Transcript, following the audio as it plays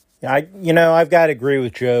I've got to agree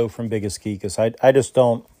with Joe from Biggest Geekus. I just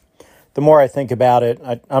don't. The more I think about it,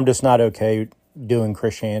 I'm just not okay doing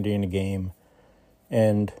Christianity in a game.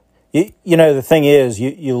 And the thing is,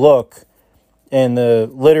 you look, and the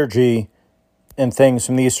liturgy and things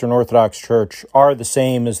from the Eastern Orthodox Church are the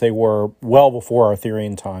same as they were well before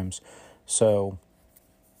Arthurian times. So,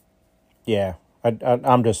 yeah,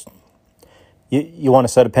 I'm just. You want a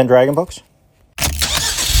set of Pendragon books?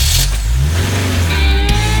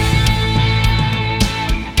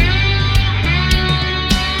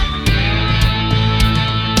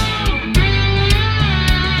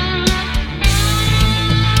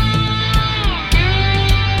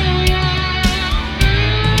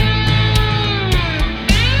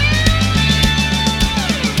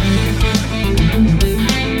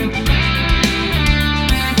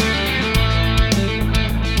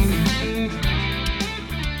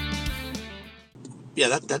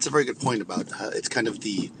 Yeah, that's a very good point about it's kind of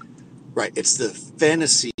it's the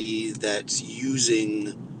fantasy that's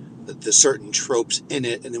using the certain tropes in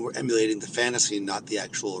it, and then we're emulating the fantasy, not the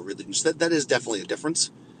actual religion. So that is definitely a difference.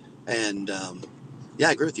 And yeah,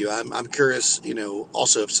 I agree with you. I'm curious,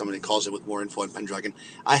 also if somebody calls in with more info on Pendragon.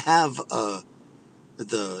 I have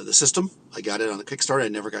the system. I got it on the Kickstarter. I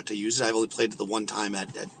never got to use it. I've only played it the one time at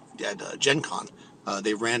Gen Con.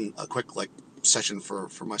 They ran a quick session for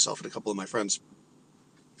myself and a couple of my friends.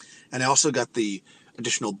 And I also got the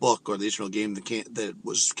additional book or the additional game that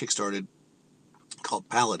was kickstarted called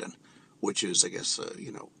Paladin, which is, I guess,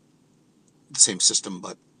 the same system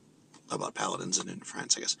but about paladins and in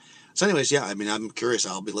France, I guess. So, anyways, yeah, I'm curious.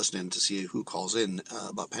 I'll be listening to see who calls in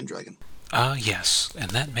about Pendragon. Yes,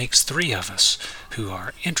 and that makes 3 of us who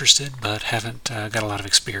are interested but haven't got a lot of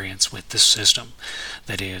experience with this system.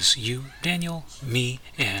 That is, you, Daniel, me,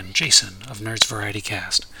 and Jason of Nerds Variety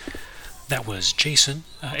Cast. That was Jason,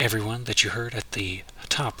 everyone that you heard at the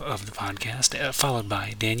top of the podcast, followed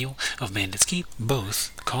by Daniel of Bandits Keep,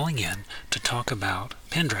 both calling in to talk about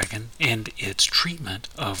Pendragon and its treatment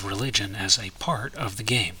of religion as a part of the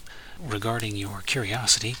game. Regarding your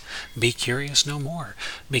curiosity, be curious no more,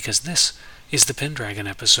 because this is the Pendragon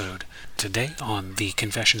episode. Today on the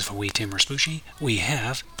Confessions of a Wee Tim Raspucci, we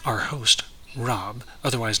have our host, Rob,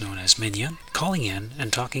 otherwise known as Minion, calling in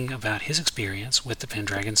and talking about his experience with the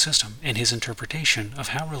Pendragon system and his interpretation of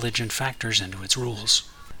how religion factors into its rules.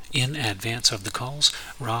 In advance of the calls,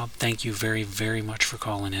 Rob, thank you very, very much for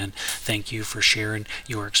calling in. Thank you for sharing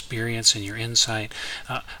your experience and your insight.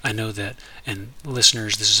 I know that, and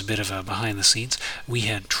listeners, this is a bit of a behind the scenes. We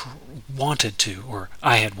had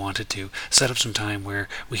I had wanted to, set up some time where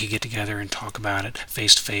we could get together and talk about it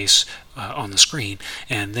face to face on the screen,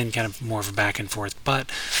 and then kind of more of a back and forth.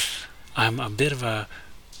 But I'm a bit of a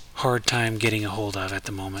hard time getting a hold of at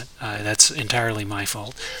the moment. That's entirely my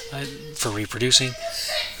fault for reproducing.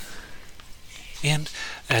 And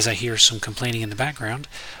as I hear some complaining in the background,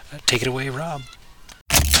 take it away, Rob.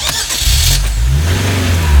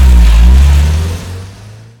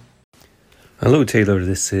 Hello, Taylor.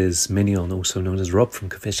 This is Minion, also known as Rob from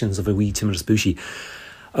Confessions of a Wee Tim Raspucci.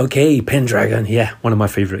 Okay, Pendragon, yeah, one of my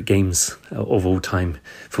favourite games of all time,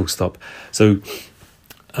 full stop. So,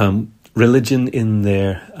 religion in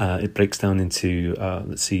there, it breaks down into,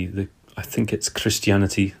 I think it's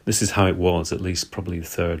Christianity. This is how it was, at least probably the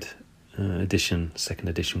second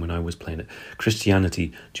edition when I was playing it.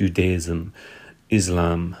 Christianity, Judaism,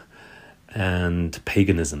 Islam, and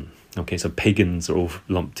paganism. Okay, so pagans are all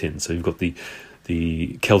lumped in. So you've got the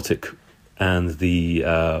Celtic and the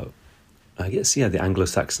the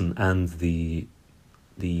Anglo-Saxon and the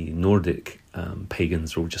Nordic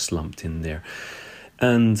pagans are all just lumped in there.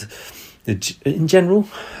 And in general,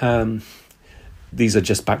 these are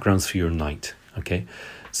just backgrounds for your knight. Okay,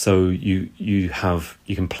 so you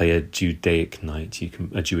can play a Judaic knight,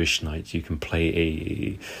 a Jewish knight, you can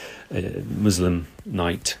play a Muslim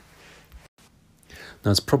knight. Now,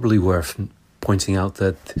 it's probably worth pointing out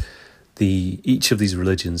that each of these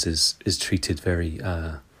religions is treated very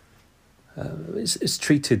it's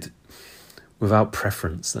treated without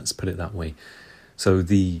preference. Let's put it that way. So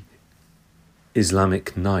the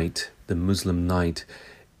Islamic knight, the Muslim knight,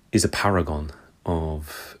 is a paragon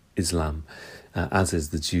of Islam, as is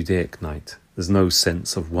the Judaic knight. There's no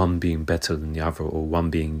sense of one being better than the other, or one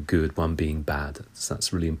being good, one being bad. So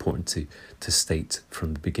that's really important to state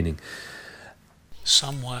from the beginning.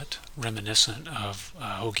 Somewhat reminiscent of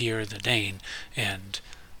Ogier the Dane and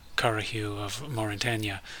Carahue of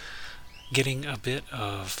Mauritania, getting a bit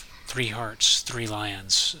of Three Hearts, Three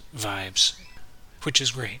Lions vibes, which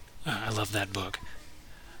is great. I love that book.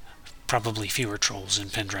 Probably fewer trolls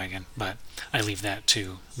in Pendragon, but I leave that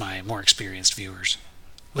to my more experienced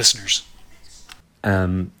listeners.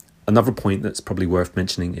 another point that's probably worth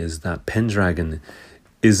mentioning is that Pendragon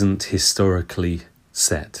isn't historically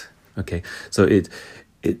set. Okay, so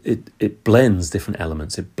it blends different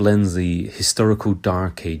elements. It blends the historical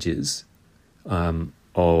Dark Ages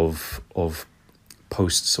of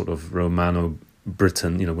post sort of Romano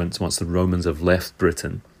Britain, once the Romans have left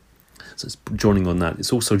Britain. So it's drawing on that.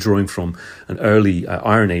 It's also drawing from an early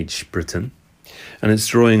Iron Age Britain, and it's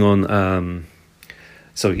drawing on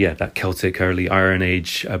that Celtic early Iron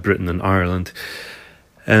Age Britain and Ireland.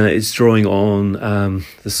 And it's drawing on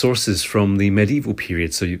the sources from the medieval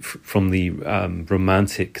period, so from the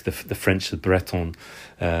Romantic, the French, the Breton,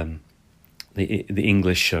 the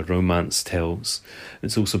English Romance tales.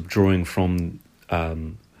 It's also drawing from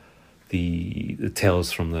the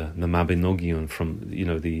tales from the Mabinogion, from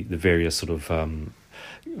the various sort of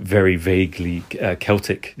very vaguely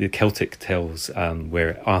Celtic tales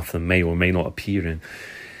where Arthur may or may not appear in.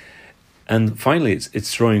 And finally,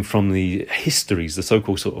 it's drawing from the histories, the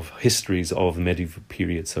so-called sort of histories of the medieval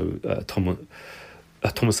period. So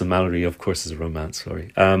Thomas and Mallory, of course, is a romance.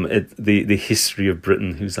 Sorry, the history of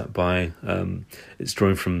Britain. Who's that by? It's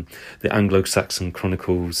drawing from the Anglo-Saxon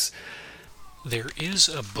Chronicles. There is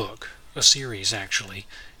a book, a series actually,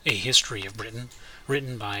 A History of Britain,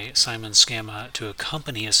 written by Simon Scamma to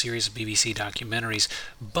accompany a series of BBC documentaries,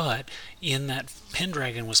 but in that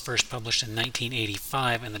Pendragon was first published in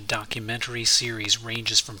 1985 and the documentary series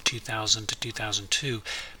ranges from 2000 to 2002.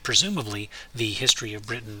 Presumably, the History of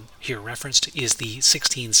Britain here referenced is the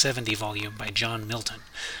 1670 volume by John Milton,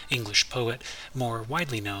 English poet, more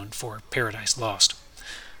widely known for Paradise Lost.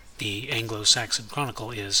 The Anglo-Saxon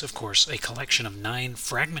Chronicle is, of course, a collection of 9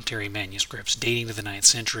 fragmentary manuscripts dating to the 9th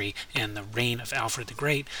century and the reign of Alfred the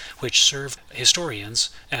Great, which serve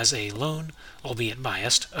historians as a lone, albeit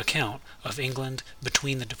biased, account of England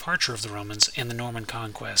between the departure of the Romans and the Norman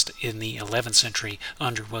conquest in the 11th century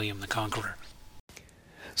under William the Conqueror.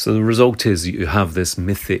 So the result is you have this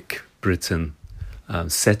mythic Britain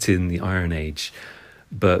set in the Iron Age,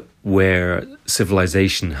 but where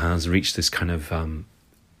civilization has reached this kind of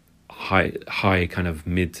high kind of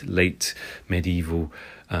late medieval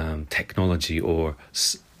technology or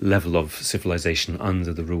level of civilization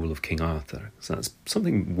under the rule of King Arthur. So that's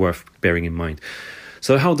something worth bearing in mind.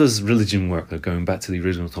 So how does religion work? Going back to the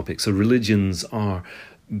original topic. So religions are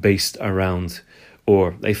based around,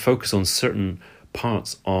 or they focus on certain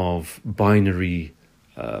parts of binary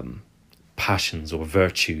passions or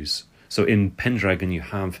virtues. So in Pendragon you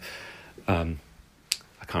have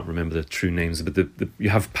I can't remember the true names, but you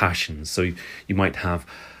have passions. So you might have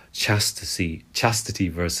chastity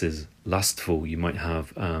versus lustful. You might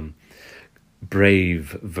have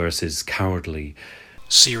brave versus cowardly.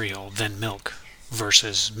 Cereal, then milk,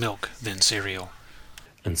 versus milk, then cereal.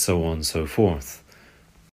 And so on and so forth.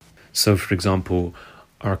 So, for example,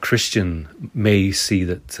 our Christian may see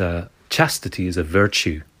that chastity is a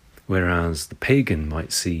virtue, whereas the pagan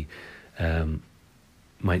might see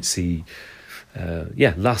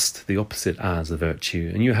lust, the opposite, as a virtue.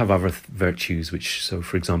 And you have other virtues which, so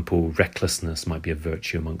for example, recklessness might be a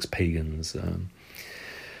virtue amongst pagans.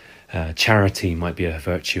 Charity might be a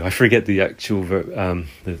virtue. I forget the actual the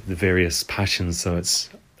various passions, so it's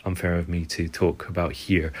unfair of me to talk about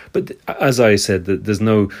here. But as I said, there's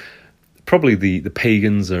probably the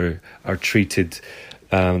pagans are treated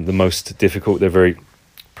the most difficult. They're very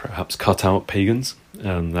perhaps cut out pagans.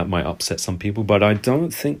 That might upset some people, but I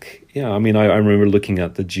don't think, I remember looking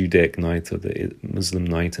at the Judaic Night or the Muslim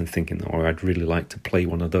Night and thinking, I'd really like to play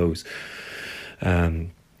one of those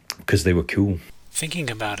because they were cool. Thinking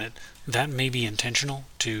about it, that may be intentional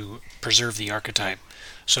to preserve the archetype.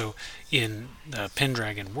 So in the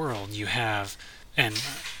Pendragon world, you have, and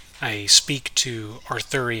I speak to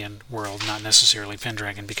Arthurian world, not necessarily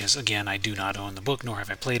Pendragon, because again, I do not own the book, nor have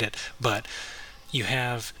I played it, but you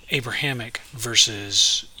have Abrahamic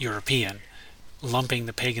versus European. Lumping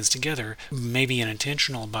the pagans together may be an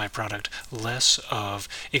intentional byproduct, less of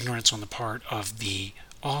ignorance on the part of the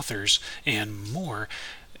authors and more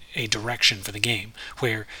a direction for the game,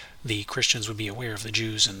 where the Christians would be aware of the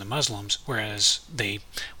Jews and the Muslims, whereas they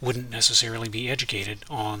wouldn't necessarily be educated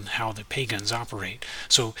on how the pagans operate.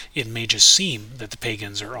 So it may just seem that the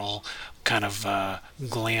pagans are all kind of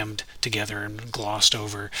glammed together and glossed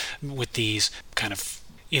over with these kind of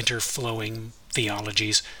interflowing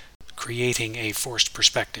theologies, creating a forced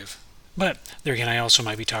perspective. But there again, I also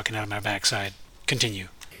might be talking out of my backside. Continue.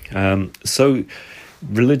 So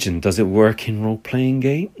religion, does it work in role-playing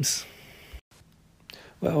games?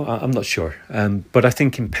 Well, I'm not sure, but I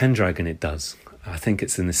think in Pendragon it does. I think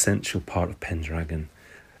it's an essential part of Pendragon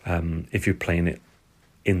if you're playing it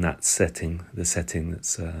in that setting, the setting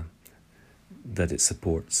that's that it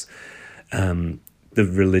supports. The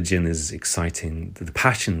religion is exciting. The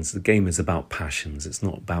passions, the game is about passions. It's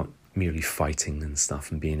not about merely fighting and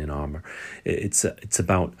stuff and being in armor. It's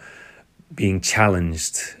about being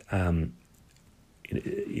challenged.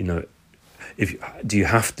 Do you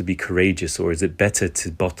have to be courageous, or is it better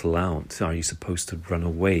to bottle out? Are you supposed to run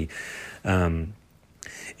away?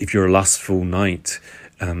 If you're a lustful knight,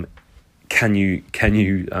 can you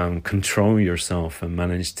control yourself and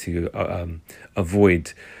manage to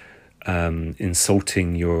avoid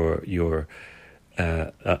insulting your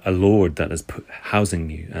a lord that is housing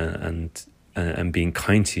you and being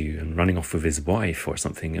kind to you and running off with his wife or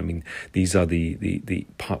something? I mean, these are the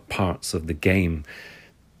parts of the game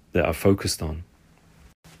that are focused on.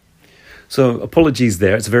 So apologies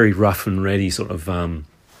there. It's a very rough and ready sort of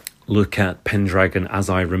look at Pendragon as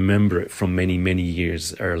I remember it from many, many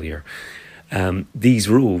years earlier. These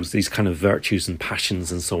rules, these kind of virtues and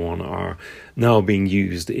passions and so on, are now being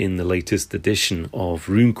used in the latest edition of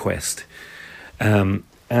RuneQuest. And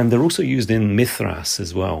they're also used in Mithras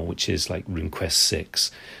as well, which is like RuneQuest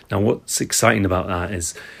 6. Now, what's exciting about that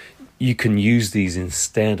is you can use these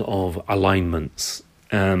instead of alignments,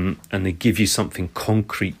 and they give you something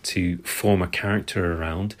concrete to form a character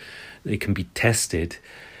around. They can be tested,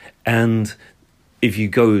 and if you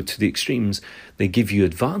go to the extremes, they give you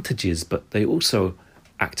advantages, but they also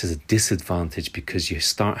act as a disadvantage because you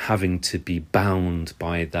start having to be bound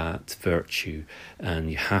by that virtue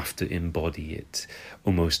and you have to embody it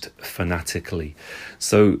almost fanatically.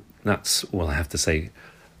 So that's all I have to say.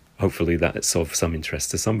 Hopefully that is of some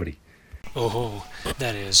interest to somebody. Oh,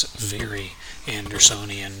 that is very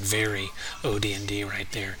Andersonian, very OD&D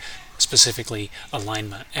right there. Specifically,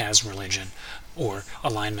 alignment as religion, or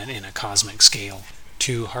alignment in a cosmic scale.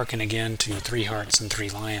 To hearken again to Three Hearts and Three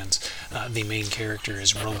Lions, the main character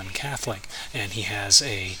is Roman Catholic, and he has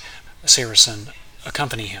a Saracen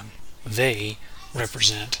accompany him. They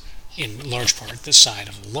represent, in large part, the side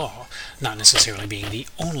of the law, not necessarily being the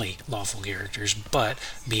only lawful characters, but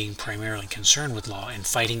being primarily concerned with law and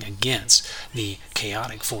fighting against the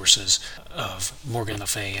chaotic forces of Morgan Le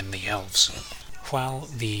Fay and the elves. While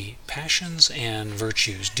the passions and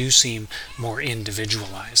virtues do seem more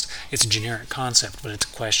individualized, it's a generic concept, but it's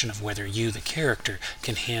a question of whether you, the character,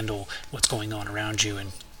 can handle what's going on around you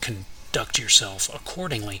and conduct yourself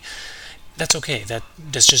accordingly. That's okay.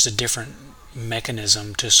 That's just a different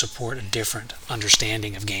mechanism to support a different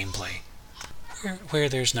understanding of gameplay, where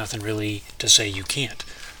there's nothing really to say you can't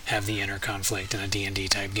have the inner conflict in a D&D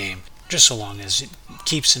type game, just so long as it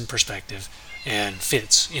keeps in perspective and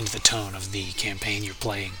fits into the tone of the campaign you're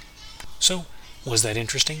playing. So, was that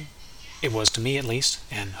interesting? It was to me, at least,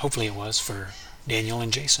 and hopefully it was for Daniel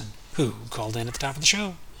and Jason, who called in at the top of the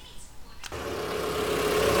show.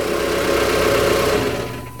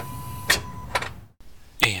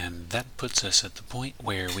 And that puts us at the point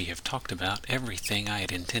where we have talked about everything I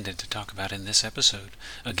had intended to talk about in this episode.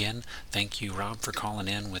 Again, thank you, Rob, for calling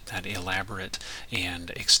in with that elaborate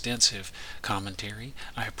and extensive commentary.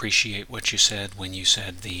 I appreciate what you said when you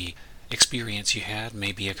said the experience you had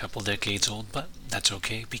may be a couple decades old, but that's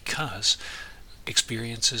okay because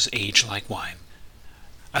experiences age like wine.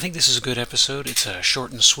 I think this is a good episode. It's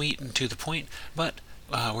short and sweet and to the point, but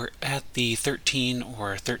we're at the 13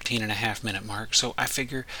 or 13 and a half minute mark, so I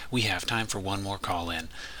figure we have time for one more call in.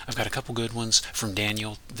 I've got a couple good ones from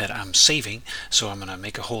Daniel that I'm saving, so I'm going to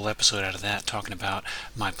make a whole episode out of that, talking about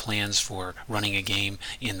my plans for running a game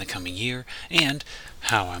in the coming year, and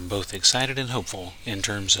how I'm both excited and hopeful in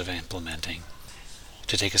terms of implementing.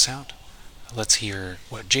 To take us out, let's hear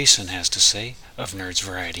what Jason has to say of Nerds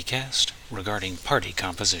Variety Cast regarding party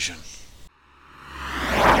composition.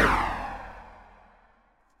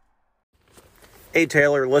 Hey,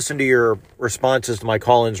 Taylor, listen to your responses to my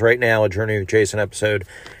call-ins right now, a Journey with Jason episode.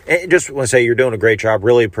 And just want to say you're doing a great job.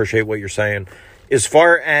 Really appreciate what you're saying. As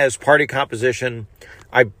far as party composition,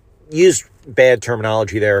 I used bad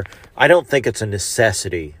terminology there. I don't think it's a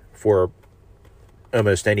necessity for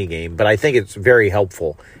almost any game, but I think it's very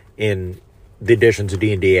helpful in the additions of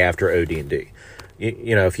D&D after OD&D.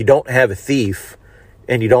 You know, if you don't have a thief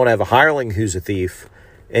and you don't have a hireling who's a thief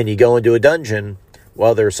and you go into a dungeon,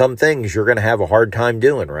 well, there are some things you're going to have a hard time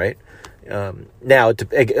doing, right? Now,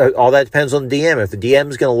 all that depends on the DM. If the DM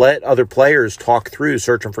is going to let other players talk through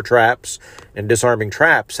searching for traps and disarming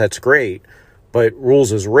traps, that's great. But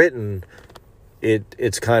rules as written,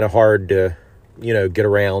 it's kind of hard to, get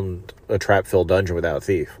around a trap-filled dungeon without a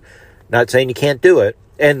thief. Not saying you can't do it.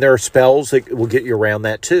 And there are spells that will get you around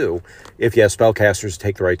that too, if you have spellcasters to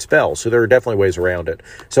take the right spells. So there are definitely ways around it.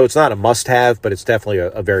 So it's not a must-have, but it's definitely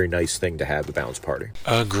a very nice thing to have, the balanced party.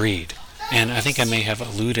 Agreed. And I think I may have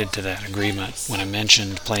alluded to that agreement when I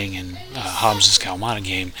mentioned playing in Hobbes' Kalmata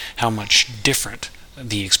game, how much different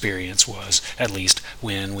the experience was, at least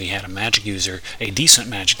when we had a magic user, a decent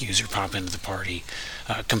magic user, pop into the party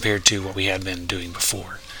compared to what we had been doing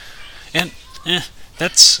before. And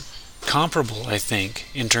that's comparable, I think,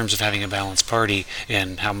 in terms of having a balanced party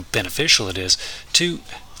and how beneficial it is to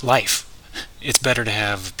life. It's better to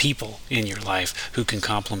have people in your life who can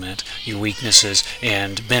complement your weaknesses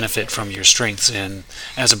and benefit from your strengths and,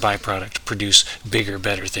 as a byproduct, produce bigger,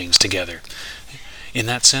 better things together. In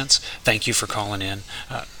that sense, thank you for calling in.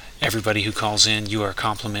 Everybody who calls in, you are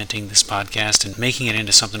complementing this podcast and making it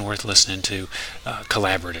into something worth listening to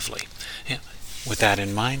collaboratively. Yeah. With that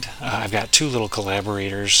in mind, I've got two little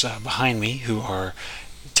collaborators behind me who are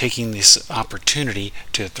taking this opportunity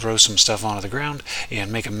to throw some stuff onto the ground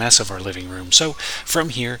and make a mess of our living room. So from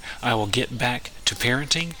here, I will get back to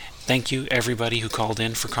parenting. Thank you, everybody who called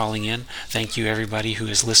in, for calling in. Thank you, everybody who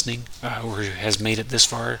is listening or who has made it this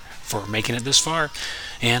far, for making it this far.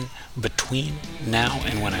 And between now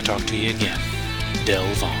and when I talk to you again,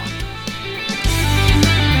 delve on.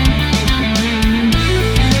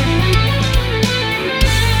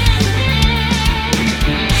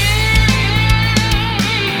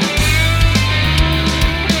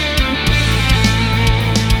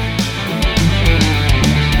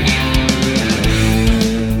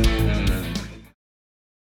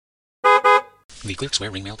 The Clear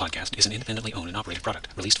Square Ring Mail Podcast is an independently owned and operated product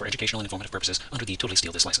released for educational and informative purposes under the Totally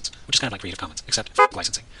Steal This license, which is kind of like Creative Commons, except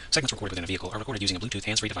licensing. Segments recorded within a vehicle are recorded using a Bluetooth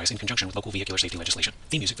hands-free device in conjunction with local vehicular safety legislation.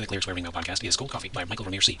 Theme music for the Clear Square Ring Mail Podcast is Gold Coffee by Michael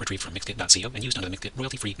Ramirez C., retrieved from Mixkit.co and used under the Mixkit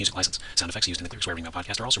royalty-free music license. Sound effects used in the Clear Square Ring Mail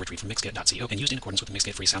Podcast are also retrieved from Mixkit.co and used in accordance with the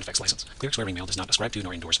Mixkit free sound effects license. Clear Square Ring Mail does not ascribe to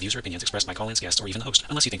nor endorse views or opinions expressed by call-ins, guests, or even the host,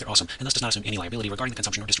 unless you think they're awesome, and thus does not assume any liability regarding the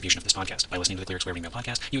consumption or distribution of this podcast. By listening to the Clear Square Ring Mail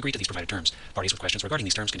Podcast, you agree to these provided terms. Parties with questions regarding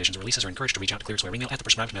these terms, conditions, or releases are encouraged to reach out to Clear Square Ring Mail at the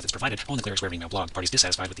prescribed methods provided on the Clear Square Ring Mail blog. Parties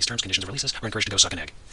dissatisfied with these terms, conditions, or releases are encouraged to go suck an egg.